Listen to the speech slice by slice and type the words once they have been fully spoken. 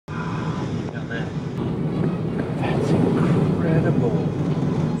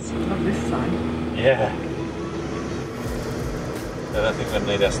Yeah. I don't think we'll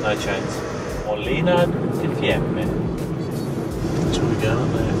need our snow chains. Molina di Fiemme. That's where we're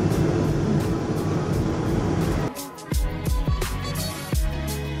going there.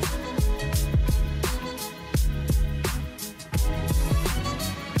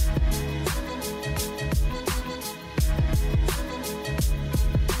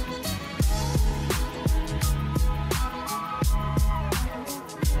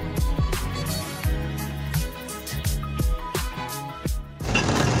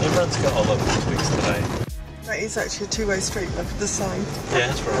 Everyone's got all over the twigs today. That is actually a two-way street, look at the sign. Yeah,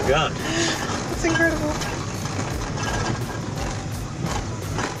 that's where we're going. That's incredible.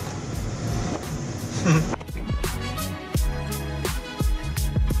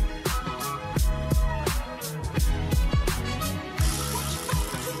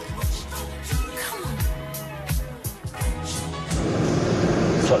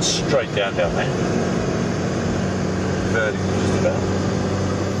 It's like straight down there. Vertical just about.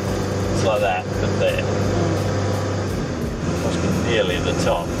 It's like that, but there. Must be nearly at the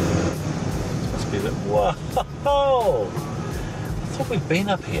top. Must be the... Whoa! I thought we'd been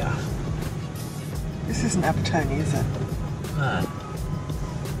up here. This isn't Abertoni, is it? No.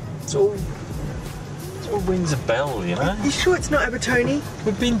 It's all rings a bell, you know? You sure it's not Abertoni?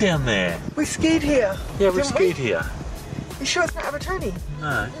 We've been down there. We skied here. Yeah, we didn't skied here. You sure it's not Abertoni?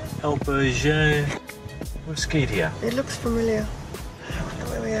 No. El Berger. We've skied here. It looks familiar. I wonder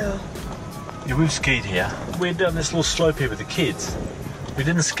where we are. Yeah, we've skied here. We're down this little slope here with the kids. We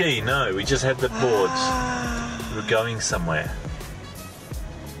didn't ski, no. We just had the boards. We were going somewhere.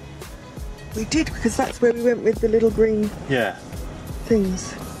 We did, because that's where we went with the little green Yeah.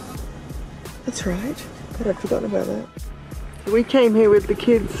 things. That's right. God, I'd forgotten about that. We came here with the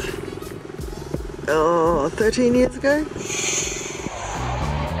kids, 13 years ago.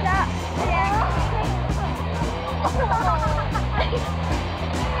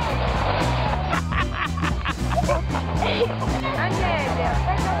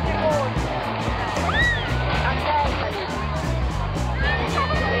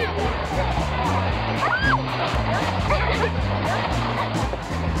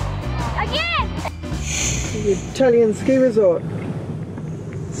 The Italian ski resort.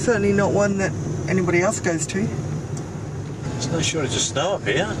 Certainly not one that anybody else goes to. There's no shortage of snow up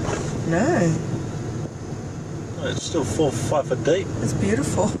here. No. It's still 4 or 5 foot deep. It's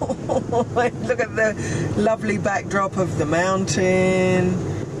beautiful. Look at the lovely backdrop of the mountain,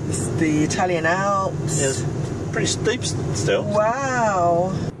 the Italian Alps. Yeah, it's pretty steep still.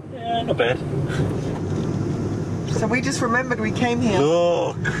 Wow. Yeah, not bad. So we just remembered we came here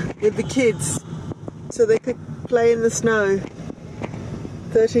Look. with the kids so they could play in the snow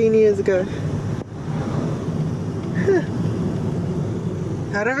 13 years ago.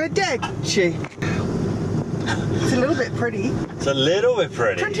 Arrivederci. It's a little bit pretty. It's a little bit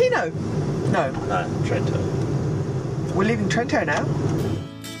pretty. Trentino. No. No, Trento. We're leaving Trento now.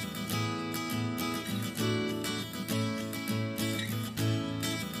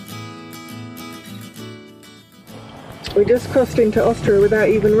 We just crossed into Austria without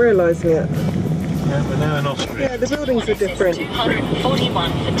even realising it. Yeah, we're now in Austria. Yeah, the buildings are different.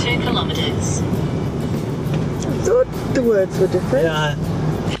 241 for 2 kilometres. I thought the words were different. Yeah, I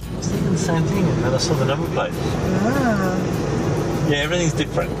was thinking the same thing, and then I saw the number plate. Ah. Yeah, everything's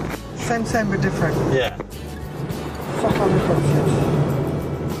different. Same but different. Yeah. Subtle differences.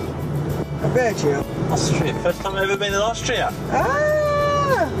 Belgium. Austria. First time I've ever been in Austria.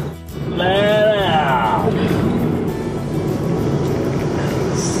 Ah!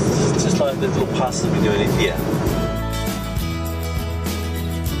 It's just like the little passes we do in India.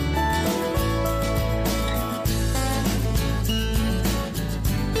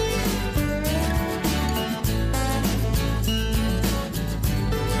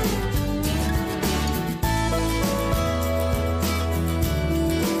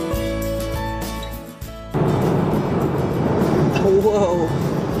 Whoa.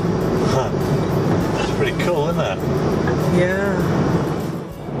 Huh. That's pretty cool, isn't it? Yeah.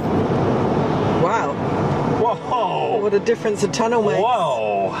 Wow. Whoa! What a difference a tunnel makes.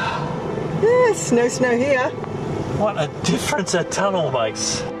 Whoa! Yes, no snow here. What a difference a tunnel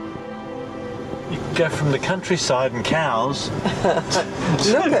makes. You go from the countryside and cows.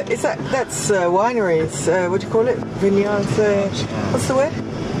 Look at that's wineries. What do you call it? Vineyards. What's the word?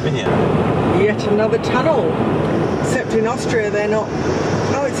 Vineyard. Yet another tunnel. Except in Austria they're not.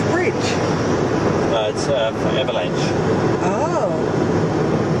 Oh, it's a bridge. It's for avalanche. Oh.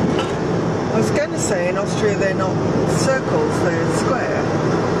 I was going to say in Austria they're not circles, they're square.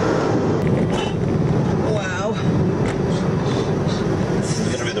 Wow. It's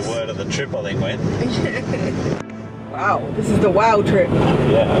going to be the word of the trip, I think, Wen. Wow, this is the wow trip.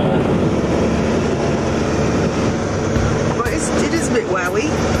 Yeah. But it is a bit wowy,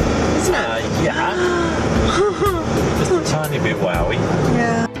 isn't it? Yeah. Just a tiny bit wowy.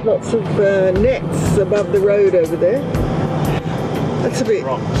 Yeah. Lots of nets above the road over there. That's a bit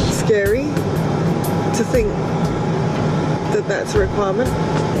scary to think that that's a requirement.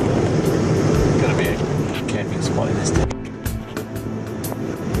 Gotta be a camping spot in this town.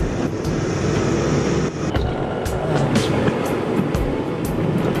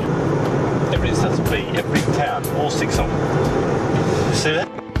 Everything starts with B. Every town, all 6 of them. You see that?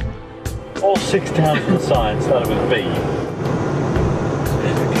 All 6 towns in the sign started with B. And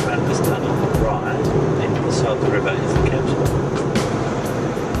if you come out of this tunnel right, into the side of the river is the camp spot.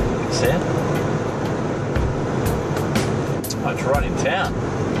 You see it? Oh, it's right in town.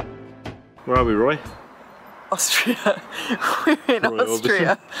 Where are we, Roy? Austria. We're in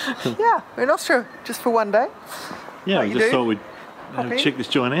Austria. Yeah, we're in Austria just for one day. Yeah, we just thought we'd check this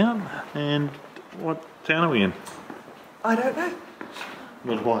joint out. And what town are we in? I don't know.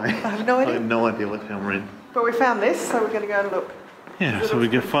 Not why. I have no idea. I have no idea what town we're in. But we found this, so we're going to go and look. Yeah, so we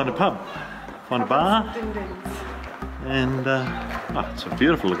go find a pub, find a bar, and it's a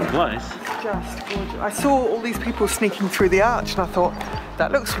beautiful looking place. Just gorgeous. I saw all these people sneaking through the arch, and I thought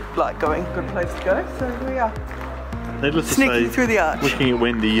that looks like going a good place to go. So here we are. Needless to Sneaking say, through the arch. Looking at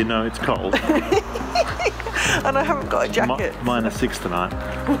Wendy, you know it's cold. And I haven't got a jacket. -6 tonight.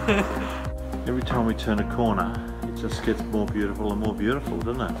 Every time we turn a corner, it just gets more beautiful and more beautiful,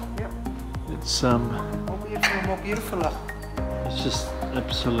 doesn't it? Yep. It's more beautiful and more beautiful. It's just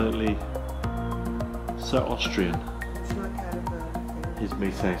absolutely so Austrian. It's like out of Here's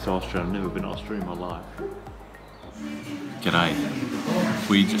me saying it's Austrian. I've never been to Austria in my life. G'day.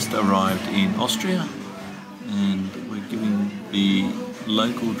 We just arrived in Austria and we're giving the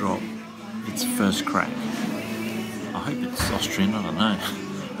local drop its first crack. I hope it's Austrian, I don't know.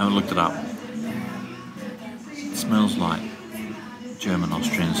 I haven't looked it up. It smells like German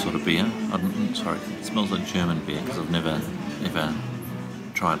Austrian sort of beer. Sorry, it smells like German beer because I've never ever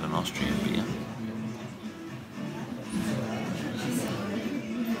tried an Austrian beer.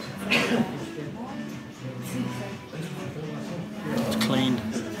 It's clean,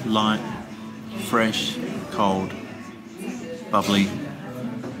 light, fresh, cold, bubbly,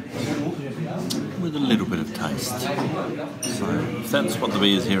 with a little bit of taste. So if that's what the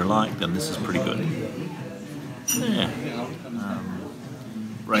beers here are like, then this is pretty good. Yeah.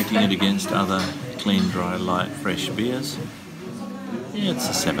 Rating it against other clean, dry, light, fresh beers, yeah, it's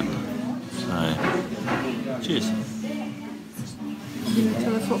a 7. So, cheers. Can you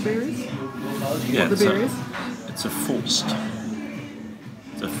tell us what beer is? Yeah, what the beer is? It's a Forst.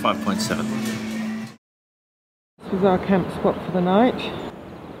 It's a 5.7. This is our camp spot for the night.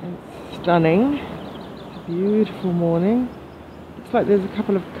 It's stunning. It's a beautiful morning. Looks like there's a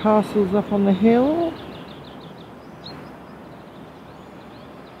couple of castles up on the hill.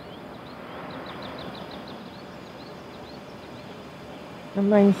 And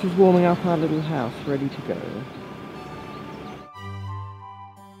Magnus is warming up our little house, ready to go.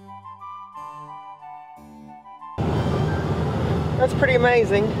 That's pretty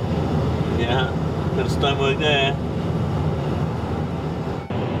amazing. Yeah, bit of stonework there.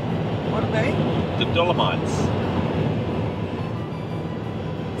 What are they? The Dolomites.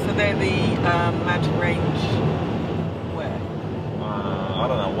 So they're the mountain range where? I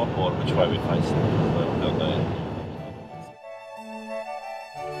don't know what border, which way we face. I don't know.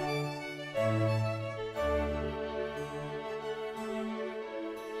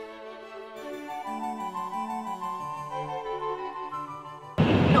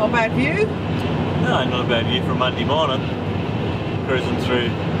 Not a bad view. No, not a bad view for a Monday morning. Cruising through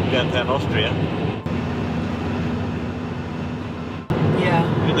downtown Austria.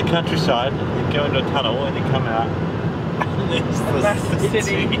 Yeah. In the countryside, you go into a tunnel and you come out. And that's the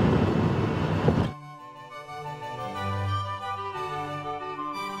city.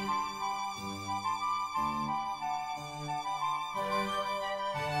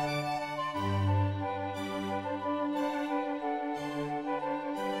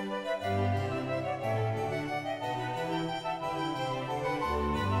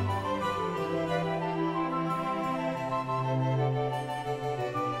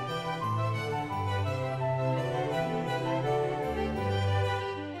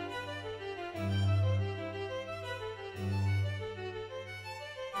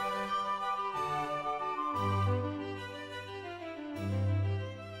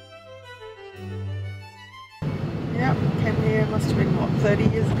 Yep, came here, must have been, what, 30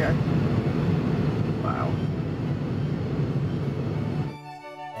 years ago? Wow.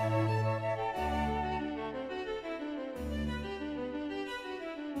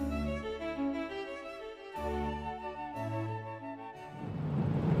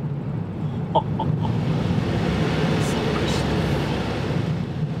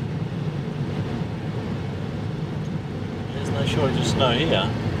 shortage of snow here.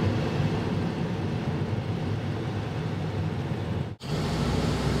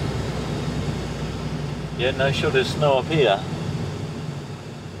 Yeah, no shortage of snow up here.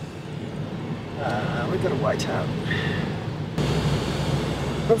 We've got to wait out.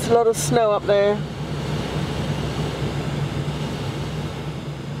 There's a lot of snow up there.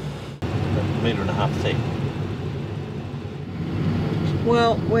 A metre and a half thick.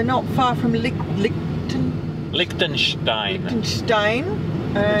 Well, we're not far from Liechtenstein. Liechtenstein.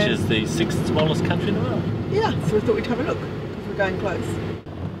 Which is the 6th smallest country in the world. Yeah, so we thought we'd have a look because we're going close.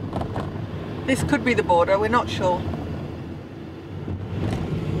 This could be the border, we're not sure.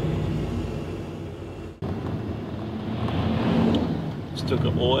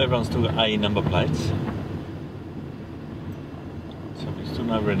 Everyone's still got A number plates. So we're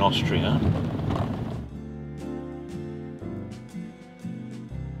still over in Austria.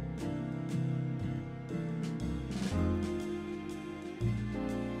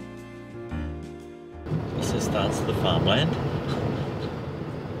 This starts the farmland.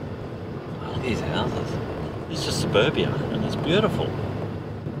 Oh, look at these houses. It's just suburbia and it's beautiful.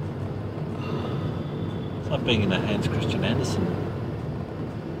 It's like being in a Hans Christian Andersen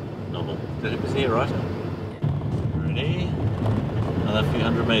novel. That it was here, right? Ready? Another few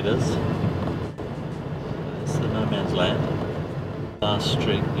hundred metres. That's the no man's land. Last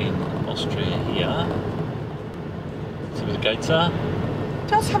street in Austria here. See where the gates are? It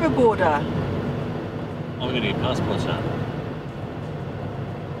does have a border. Oh, we're going to get passports out.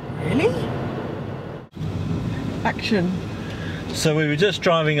 Really? Action. So we were just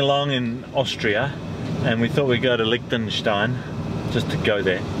driving along in Austria and we thought we'd go to Liechtenstein just to go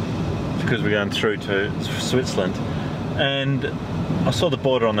there because we're going through to Switzerland, and I saw the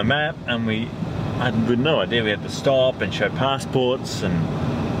border on the map and we had no idea we had to stop and show passports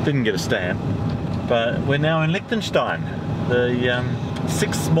and didn't get a stamp. But we're now in Liechtenstein, the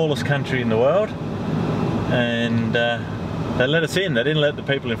 6th smallest country in the world, and they let us in. They didn't let the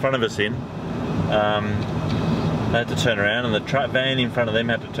people in front of us in. They had to turn around, and the truck van in front of them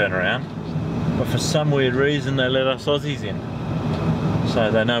had to turn around. But for some weird reason they let us Aussies in. So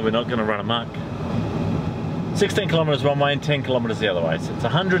they know we're not going to run amok. 16 kilometres one way and 10 kilometres the other way. So it's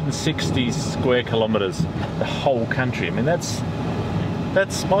 160 square kilometres, the whole country. I mean, that's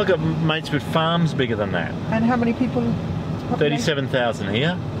I've got mates with farms bigger than that. And how many people? 37,000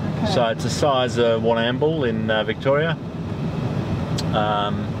 here. Okay. So it's the size of Warrnambool in Victoria.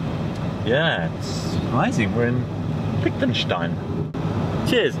 Yeah, it's amazing. We're in Liechtenstein.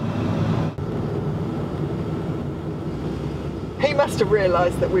 Cheers. He must have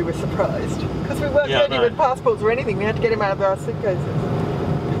realised that we were surprised because we weren't ready with passports or anything. We had to get him out of our suitcases.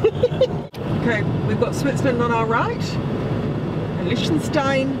 Okay, we've got Switzerland on our right and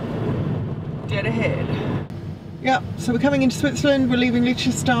Liechtenstein dead ahead. Yeah, so we're coming into Switzerland. We're leaving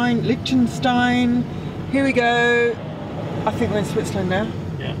Liechtenstein. Here we go. I think we're in Switzerland now.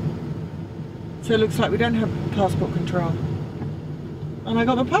 Yeah. So it looks like we don't have passport control. And I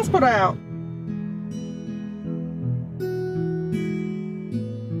got my passport out.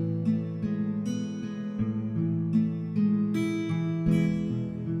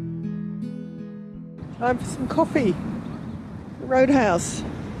 Time for some coffee. The Roadhouse.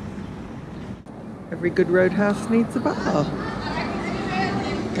 Every good roadhouse needs a bar.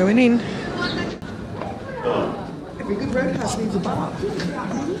 Going in. Every good roadhouse needs a bar.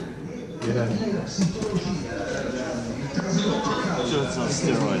 Yeah. Sure, it's on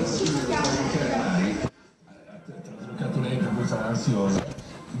steroids.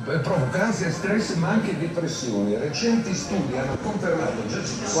 Provoca ansia, stress ma anche depressione. Recenti studi hanno confermato già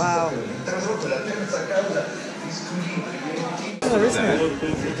tradotto la terza causa di squilibri. Oh, isn't it?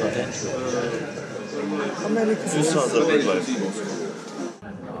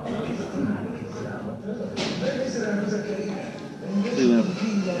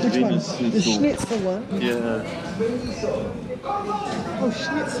 Which one? The schnitzel one? Yeah. Oh,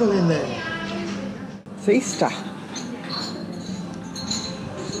 schnitzel in there. It's Easter.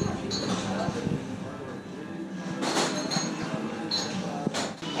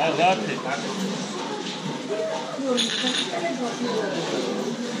 I loved it.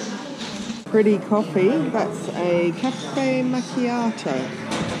 Pretty coffee. That's a cafe macchiato.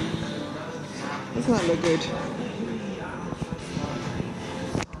 Doesn't that look good?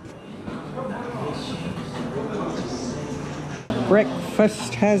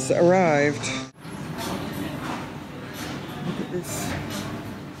 Breakfast has arrived. Look at this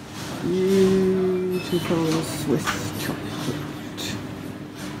beautiful Swiss chocolate.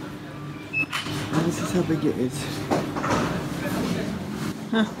 And this is how big it is.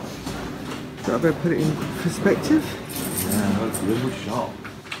 Huh. So I better put it in perspective. Yeah. Little shop.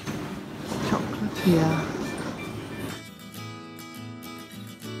 Chocolate here.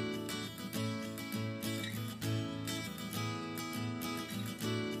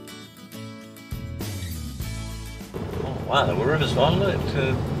 Oh wow, the river's on. Look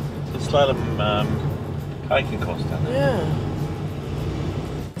to the slalom hiking course down there. Yeah.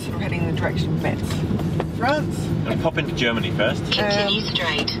 So we're heading in the direction of Metz, France. I'm going to pop into Germany first. Continue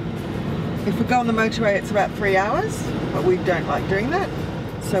straight. If we go on the motorway, it's about 3 hours, but we don't like doing that.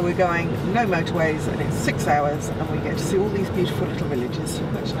 So we're going no motorways, and it's 6 hours, and we get to see all these beautiful little villages.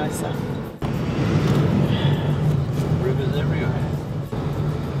 Much nicer. Rivers everywhere.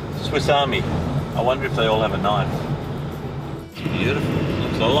 Swiss Army. I wonder if they all have a knife. It's beautiful. It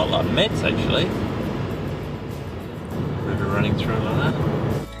looks a lot like Metz actually. River running through like that.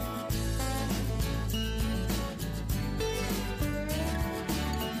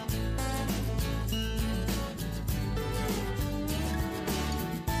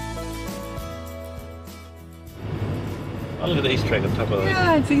 Oh, look at the Easter egg on top of the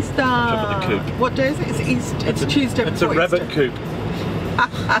Yeah, it's Easter. top of the coop. What day is it? It's Easter. It's Tuesday It's a before rabbit Easter. coop.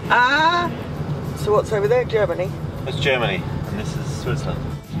 So what's over there? Germany. That's Germany, and this is Switzerland.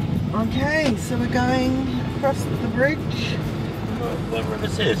 Okay, so we're going across the bridge What river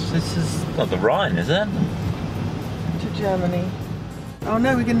is this? This is not the Rhine, is it? to Germany. Oh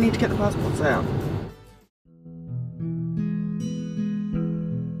no, we're going to need to get the passports out.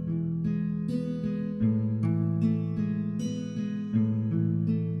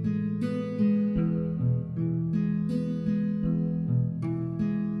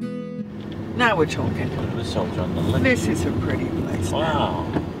 Now we're talking. The soldier on the left. This is a pretty place.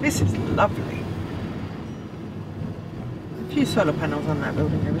 Wow. This is lovely. A few solar panels on that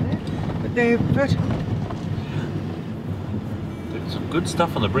building over there, but they're vertical. There's some good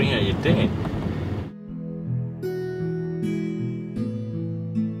stuff on the bring out your den.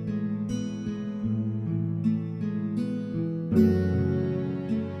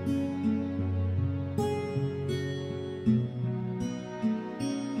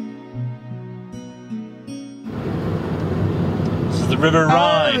 The River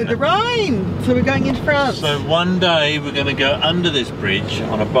Rhine. Oh, the Rhine! So we're going into France. So one day we're going to go under this bridge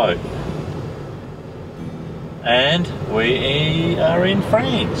on a boat. And we are in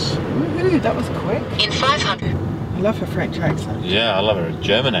France. Woohoo, that was quick. In 500. I love her French accent. Yeah, I love her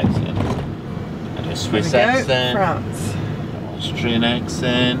German accent. And her Swiss There we go, accent. France. Austrian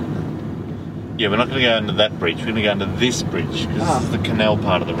accent. Yeah, we're not going to go under that bridge. We're going to go under this bridge because this is the canal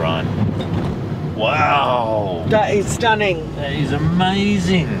part of the Rhine. Wow! That is stunning. That is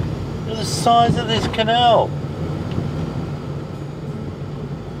amazing. Look at the size of this canal.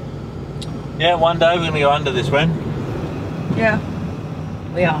 Yeah, one day we're going to go under this one. Yeah,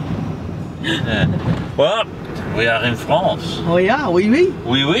 we are. Yeah. Well, we are in France. Oh yeah, oui oui.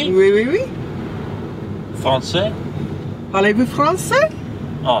 Oui, oui. Oui oui oui. Français. Parlez-vous français?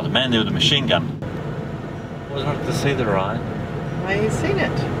 Oh, the man there with the machine gun. I was wanted to see the Rhine. I ain't seen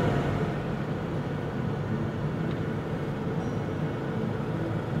it.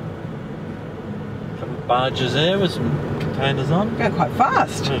 Couple of barges there with some containers on. Going quite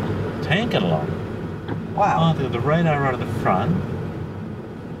fast. Tanking along. Wow. Oh, they've got the radar right at the front.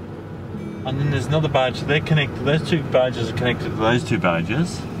 And then there's another barge. They're connected. Those two barges are connected to those two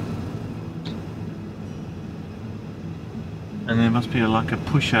barges. And there must be like a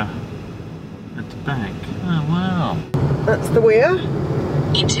pusher at the back. Oh wow. That's the weir.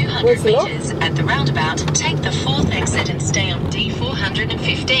 In 200 Where's the lock? metres at the roundabout, take the 4th exit and stay on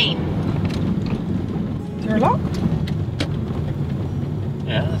D415. Is there a lock?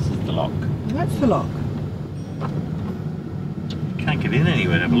 Yeah, this is the lock. That's the lock. Can't get in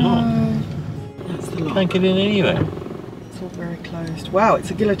anywhere to have a look. No. That's the lock. Can't get in anywhere. It's all very closed. Wow, it's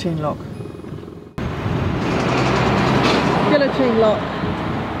a guillotine lock. Guillotine lock.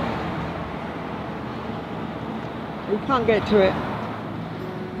 We can't get to it.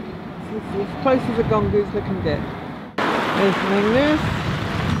 It's as close as a gongoozler can get. Opening this.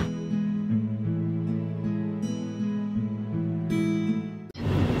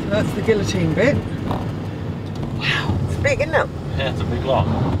 So that's the guillotine bit. Wow, it's big, isn't it? Yeah, it's a big lock.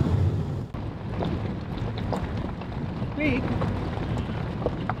 Big.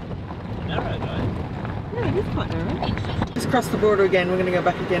 Narrow though. Yeah, it is quite narrow. Let's cross the border again. We're going to go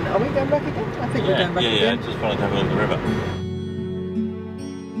back again. Are we going back again? I think we're going back again. I just wanted to have a look at the river.